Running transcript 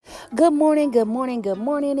Good morning.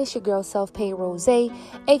 It's your girl Self-Pay Rose,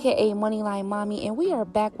 aka Moneyline Mommy, and we are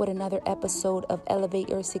back with another episode of Elevate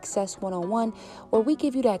Your Success 101, where we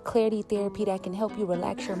give you that clarity therapy that can help you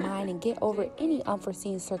relax your mind and get over any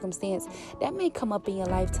unforeseen circumstance that may come up in your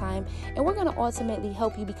lifetime. And we're going to ultimately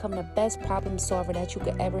help you become the best problem solver that you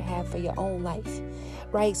could ever have for your own life.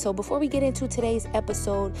 Right? So before we get into today's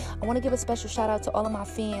episode, I want to give a special shout out to all of my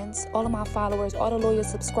fans, all of my followers, all the loyal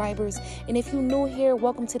subscribers. And if you're new here,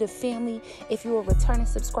 welcome to the family. If you're a returning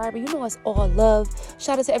subscriber, you know it's all love.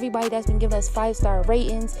 Shout out to everybody that's been giving us 5-star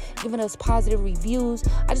ratings, giving us positive reviews.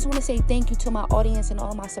 I just want to say thank you to my audience and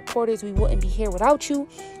all of my supporters. We wouldn't be here without you.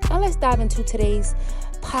 Now let's dive into today's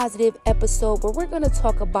positive episode where we're going to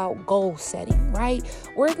talk about goal setting, right?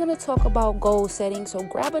 We're going to talk about goal setting. So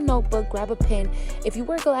grab a notebook, grab a pen. If you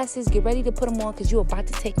wear glasses, get ready to put them on because you're about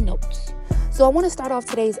to take notes. So I want to start off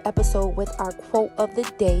today's episode with our quote of the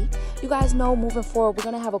day. You guys know moving forward, we're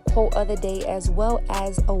going to have a quote of the day as well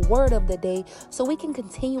as a word of the day so we can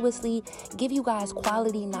continuously give you guys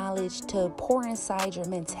quality knowledge to pour inside your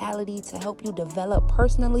mentality to help you develop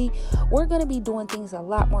personally. We're going to be doing things a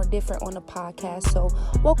lot more different on the podcast. So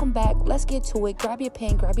welcome back. Let's get to it. Grab your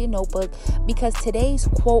pen, grab your notebook, because today's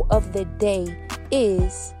quote of the day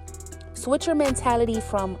is: switch your mentality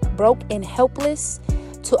from broke and helpless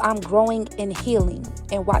to I'm growing and healing,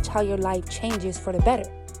 and watch how your life changes for the better.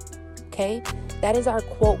 Okay, that is our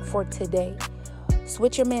quote for today.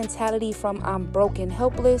 Switch your mentality from I'm broke and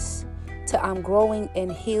helpless to I'm growing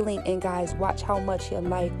and healing, and guys, watch how much your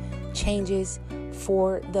life changes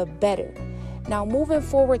for the better. Now, moving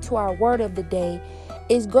forward to our word of the day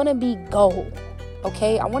is going to be goal.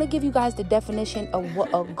 Okay, I want to give you guys the definition of what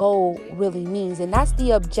a goal really means, and that's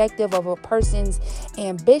the objective of a person's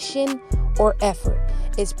ambition or effort.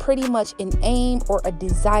 It's pretty much an aim or a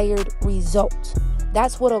desired result.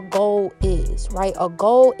 That's what a goal is, right? A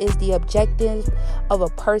goal is the objective of a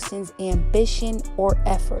person's ambition or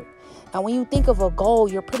effort. Now, when you think of a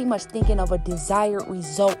goal, you're pretty much thinking of a desired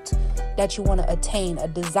result that you want to attain, a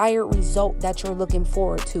desired result that you're looking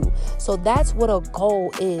forward to. So that's what a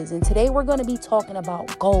goal is. And today we're going to be talking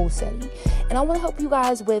about goal setting. And I want to help you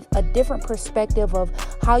guys with a different perspective of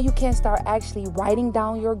how you can start actually writing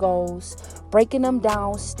down your goals, breaking them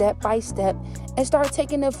down step by step, and start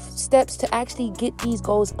taking the steps to actually get these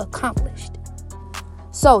goals accomplished.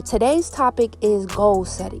 So today's topic is goal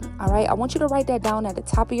setting. All right. I want you to write that down at the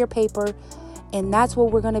top of your paper. And that's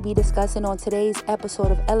what we're going to be discussing on today's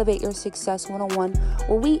episode of Elevate Your Success 101,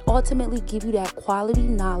 where we ultimately give you that quality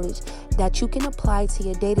knowledge that you can apply to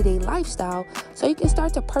your day-to-day lifestyle so you can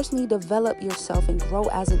start to personally develop yourself and grow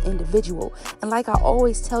as an individual. And like I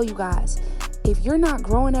always tell you guys, if you're not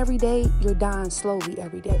growing every day, you're dying slowly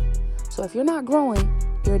every day. So if you're not growing,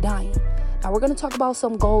 you're dying. Now, we're going to talk about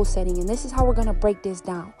some goal setting, and this is how we're going to break this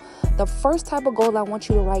down. The first type of goal I want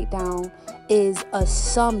you to write down is a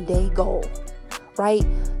someday goal, right?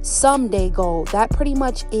 Someday goal. That pretty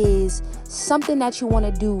much is something that you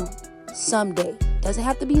want to do someday. Doesn't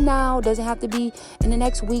have to be now, doesn't have to be in the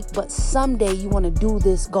next week, but someday you want to do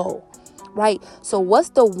this goal, right? So what's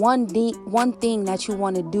the one thing that you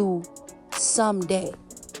want to do someday?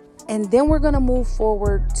 And then we're going to move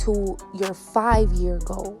forward to your 5-year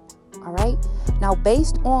goal. All right. Now,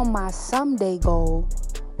 based on my someday goal,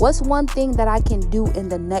 what's one thing that I can do in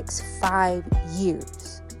the next 5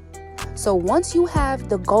 years? So once you have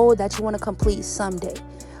the goal that you want to complete someday,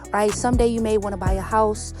 right? Someday you may want to buy a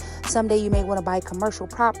house. Someday you may want to buy commercial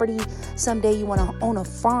property. Someday you want to own a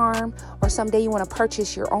farm, or someday you want to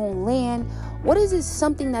purchase your own land. What is it,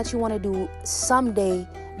 something that you want to do someday?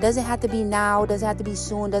 Doesn't have to be now, doesn't have to be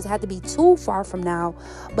soon, doesn't have to be too far from now,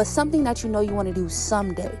 but something that you know you want to do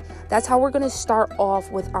someday. That's how we're going to start off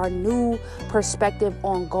with our new perspective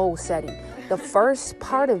on goal setting. The first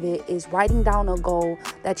part of it is writing down a goal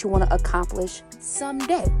that you want to accomplish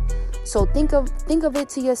someday. So think of it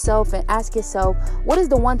to yourself and ask yourself, what is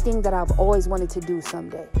the one thing that I've always wanted to do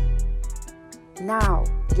someday? Now,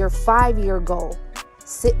 your 5-year goal.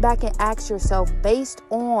 Sit back and ask yourself, based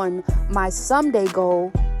on my someday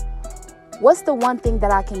goal, what's the one thing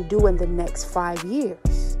that I can do in the next 5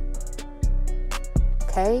 years?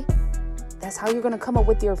 Okay? That's how you're going to come up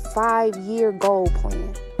with your 5-year goal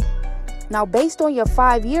plan. Now, based on your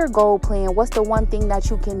 5-year goal plan, what's the one thing that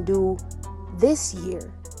you can do this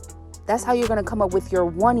year? That's how you're going to come up with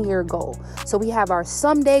your 1-year goal. So we have our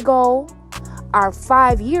someday goal, our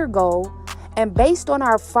 5-year goal, and based on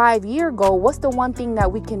our 5-year goal, what's the one thing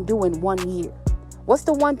that we can do in 1 year? What's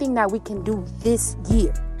the one thing that we can do this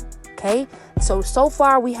year? Okay, so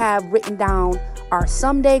far we have written down our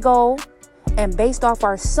someday goal, and based off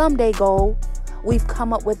our someday goal, we've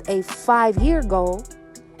come up with a 5-year goal.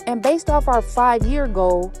 And based off our 5-year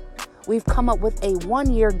goal, we've come up with a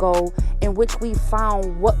 1-year goal in which we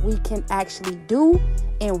found what we can actually do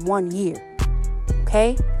in 1 year.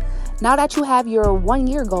 Okay? Now that you have your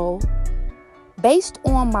 1-year goal, based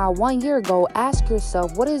on my 1-year goal, ask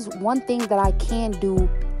yourself, what is one thing that I can do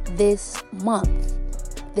this month?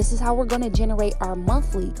 This is how we're going to generate our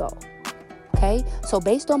monthly goal. Okay? So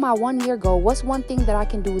based on my 1-year goal, what's one thing that I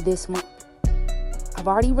can do this month? I've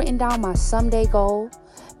already written down my someday goal.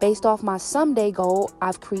 Based off my someday goal,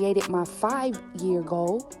 I've created my 5-year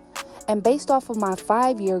goal. And based off of my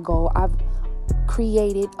 5-year goal, I've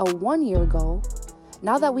created a 1-year goal.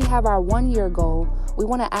 Now that we have our 1-year goal, we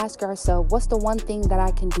want to ask ourselves, what's the one thing that I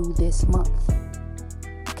can do this month?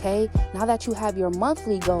 Okay, now that you have your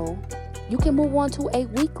monthly goal, you can move on to a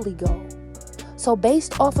weekly goal. So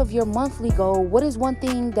based off of your monthly goal, what is one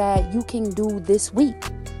thing that you can do this week?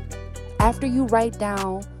 After you write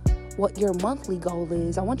down what your monthly goal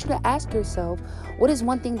is, I want you to ask yourself, what is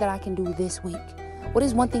one thing that I can do this week? What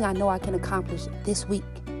is one thing I know I can accomplish this week?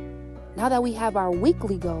 Now that we have our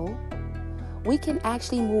weekly goal, we can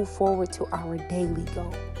actually move forward to our daily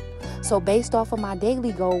goal. So based off of my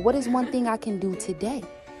daily goal, what is one thing I can do today?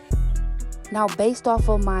 Now, based off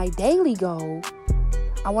of my daily goal,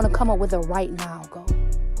 I want to come up with a right now goal.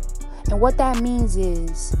 And what that means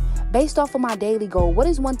is, based off of my daily goal, what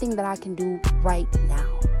is one thing that I can do right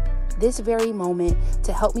now? This very moment,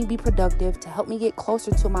 to help me be productive, to help me get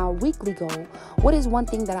closer to my weekly goal, what is one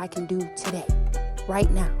thing that I can do today,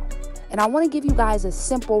 right now? And I want to give you guys a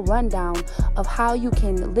simple rundown of how you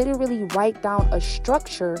can literally write down a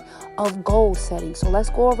structure of goal setting. So let's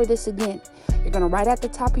go over this again. You're going to write at the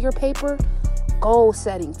top of your paper, goal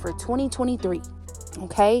setting for 2023.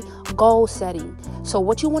 Okay, goal setting. So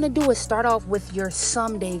what you want to do is start off with your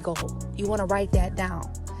someday goal. You want to write that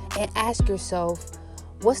down and ask yourself,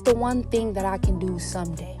 what's the one thing that I can do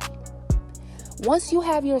someday? Once you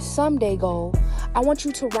have your someday goal, I want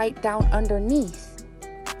you to write down underneath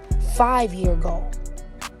 5-year goal.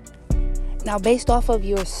 Now, based off of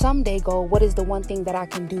your someday goal, what is the one thing that I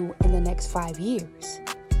can do in the next 5 years?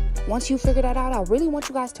 Once you figure that out, I really want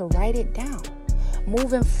you guys to write it down.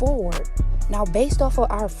 Moving forward, now based off of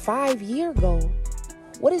our 5-year goal,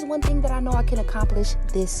 what is one thing that I know I can accomplish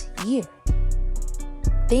this year?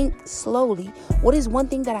 Think slowly. What is one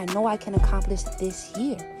thing that I know I can accomplish this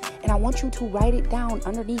year? And I want you to write it down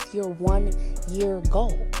underneath your 1-year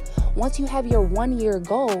goal. Once you have your 1-year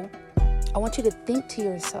goal, I want you to think to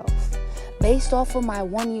yourself, based off of my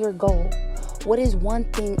 1-year goal, what is one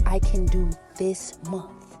thing I can do this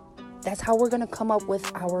month? That's how we're going to come up with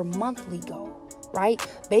our monthly goal, right?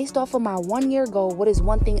 Based off of my 1-year goal, what is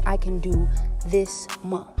one thing I can do this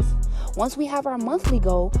month? Once we have our monthly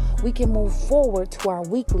goal, we can move forward to our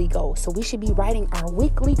weekly goal. So we should be writing our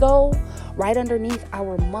weekly goal right underneath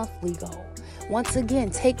our monthly goal. Once again,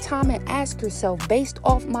 take time and ask yourself, based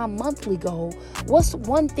off my monthly goal, what's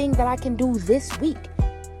one thing that I can do this week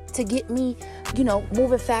to get me,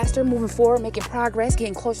 moving faster, moving forward, making progress,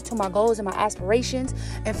 getting closer to my goals and my aspirations,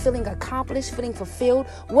 and feeling accomplished, feeling fulfilled?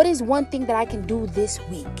 What is one thing that I can do this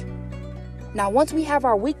week? Now, once we have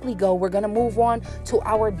our weekly goal, we're going to move on to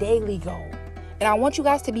our daily goal. And I want you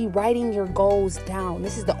guys to be writing your goals down.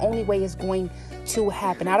 This is the only way it's going to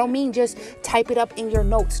happen. I don't mean just type it up in your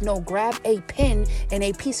notes. No, grab a pen and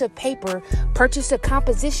a piece of paper, purchase a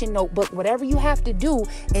composition notebook, whatever you have to do,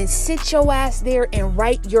 and sit your ass there and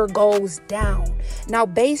write your goals down. Now,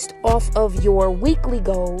 based off of your weekly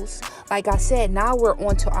goals, like I said, now we're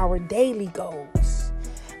on to our daily goals.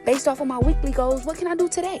 Based off of my weekly goals, what can I do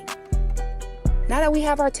today? Now that we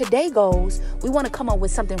have our today goals, we want to come up with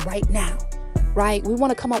something right now. Right? We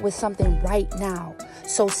want to come up with something right now.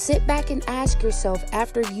 So sit back and ask yourself,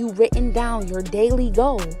 after you've written down your daily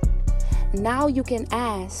goal, now you can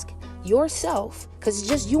ask yourself, because it's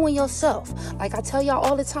just you and yourself. Like I tell y'all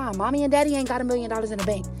all the time, mommy and daddy ain't got $1 million in the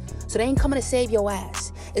bank. So they ain't coming to save your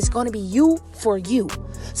ass. It's going to be you for you.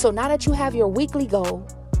 So now that you have your weekly goal,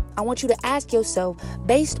 I want you to ask yourself,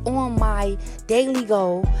 based on my daily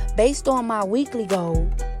goal, based on my weekly goal,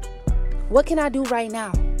 what can I do right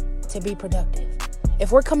now to be productive?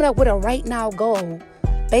 If we're coming up with a right now goal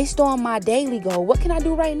based on my daily goal, what can I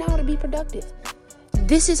do right now to be productive?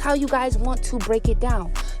 This is how you guys want to break it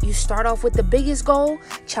down. You start off with the biggest goal,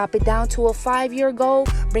 chop it down to a 5-year goal,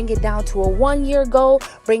 bring it down to a 1-year goal,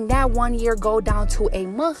 bring that 1-year goal down to a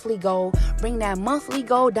monthly goal, bring that monthly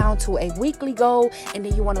goal down to a weekly goal, and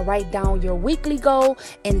then you want to write down your weekly goal,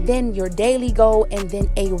 and then your daily goal, and then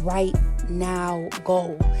a right now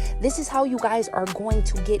goal. This is how you guys are going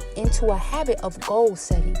to get into a habit of goal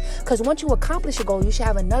setting. Because once you accomplish a goal, you should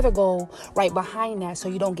have another goal right behind that so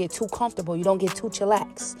you don't get too comfortable, you don't get too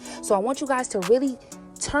chillax. So I want you guys to really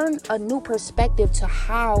turn a new perspective to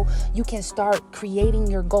how you can start creating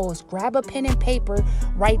your goals. Grab a pen and paper,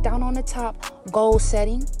 write down on the top goal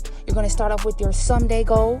setting. You're going to start off with your someday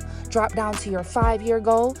goal, drop down to your 5-year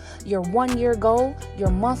goal, your 1-year goal,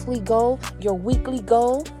 your monthly goal, your weekly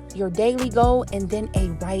goal, your daily goal, and then a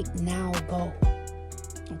right now goal.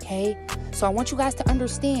 Okay? So I want you guys to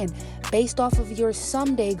understand, based off of your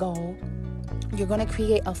someday goal, you're going to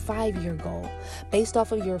create a 5-year goal. Based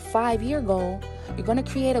off of your 5-year goal, you're going to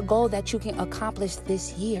create a goal that you can accomplish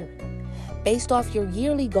this year. Based off your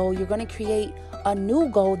yearly goal, you're going to create a new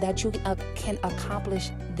goal that you can accomplish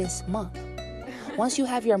this month. Once you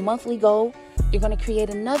have your monthly goal, you're going to create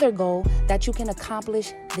another goal that you can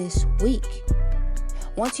accomplish this week.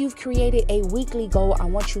 Once you've created a weekly goal, I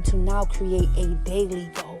want you to now create a daily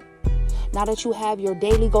goal. Now that you have your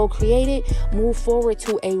daily goal created, move forward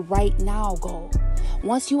to a right now goal.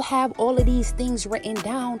 Once you have all of these things written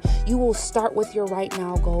down, you will start with your right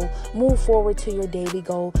now goal, move forward to your daily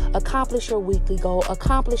goal, accomplish your weekly goal,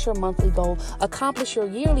 accomplish your monthly goal, accomplish your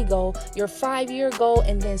yearly goal, your 5-year goal,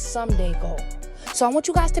 and then someday goal. So I want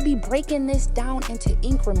you guys to be breaking this down into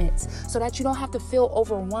increments so that you don't have to feel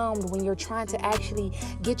overwhelmed when you're trying to actually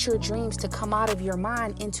get your dreams to come out of your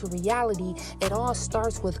mind into reality. It all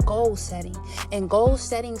starts with goal setting, and goal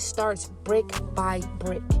setting starts brick by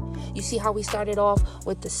brick. You see how we started off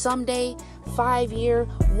with the someday, 5-year,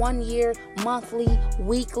 1-year, monthly,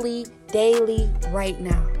 weekly, daily, right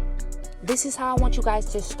now. This is how I want you guys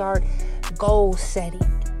to start goal setting.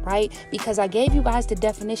 Right? Because I gave you guys the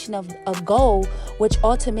definition of a goal, which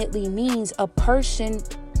ultimately means a person's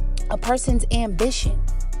ambition,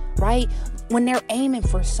 right? When they're aiming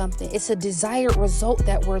for something, it's a desired result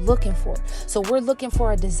that we're looking for. So we're looking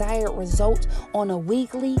for a desired result on a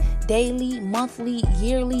weekly, daily, monthly,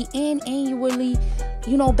 yearly, and annually,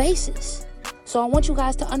 basis. So I want you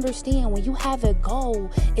guys to understand, when you have a goal,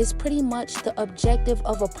 it's pretty much the objective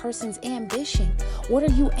of a person's ambition. What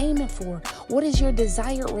are you aiming for? What is your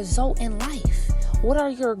desired result in life? What are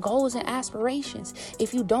your goals and aspirations?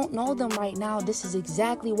 If you don't know them right now, this is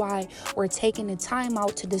exactly why we're taking the time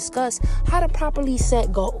out to discuss how to properly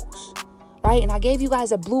set goals. Right? And I gave you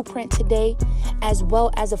guys a blueprint today, as well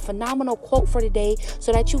as a phenomenal quote for today,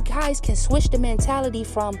 so that you guys can switch the mentality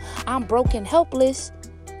from I'm broken, helpless,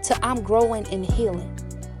 to I'm growing and healing.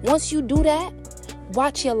 Once you do that,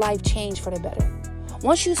 watch your life change for the better.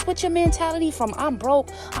 Once you switch your mentality from I'm broke,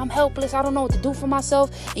 I'm helpless, I don't know what to do for myself,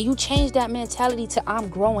 and you change that mentality to I'm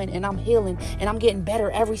growing and I'm healing and I'm getting better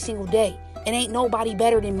every single day. And ain't nobody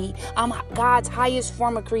better than me. I'm God's highest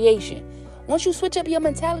form of creation. Once you switch up your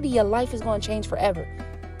mentality, your life is going to change forever.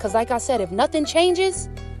 Because like I said, if nothing changes,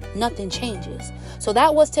 nothing changes. So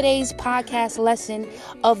that was today's podcast lesson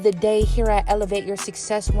of the day here at Elevate Your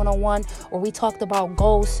Success 101, where we talked about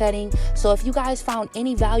goal setting. So if you guys found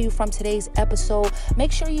any value from today's episode,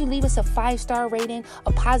 make sure you leave us a 5-star rating,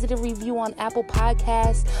 a positive review on Apple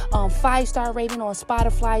Podcasts, 5-star rating on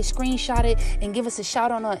Spotify, screenshot it, and give us a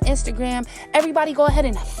shout out on Instagram. Everybody go ahead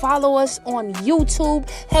and follow us on YouTube.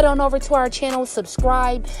 Head on over to our channel,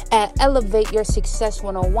 subscribe at Elevate Your Success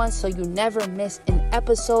 101 so you never miss an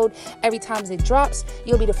episode. Every time it drops,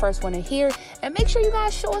 you'll be the first one to hear. And make sure you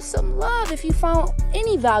guys show us some love. If you found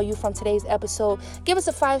any value from today's episode, give us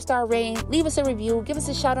a 5-star rating, leave us a review, give us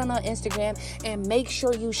a shout out on Instagram, and make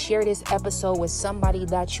sure you share this episode with somebody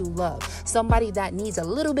that you love, somebody that needs a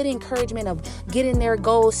little bit of encouragement of getting their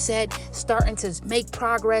goals set, starting to make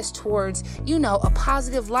progress towards, a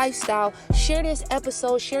positive lifestyle. Share this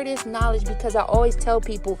episode, share this knowledge, because I always tell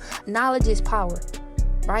people knowledge is power.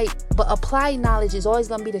 Right? But applied knowledge is always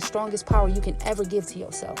going to be the strongest power you can ever give to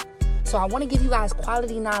yourself. So I want to give you guys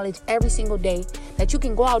quality knowledge every single day that you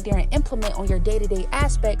can go out there and implement on your day-to-day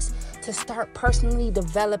aspects to start personally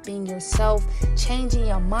developing yourself, changing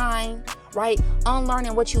your mind, right?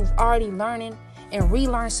 Unlearning what you've already learning and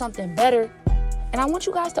relearn something better. And I want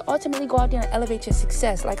you guys to ultimately go out there and elevate your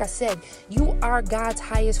success. Like I said, you are God's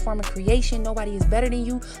highest form of creation. Nobody is better than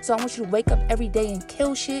you. So I want you to wake up every day and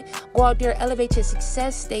kill shit. Go out there, elevate your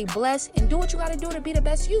success, stay blessed, and do what you got to do to be the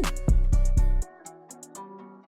best you.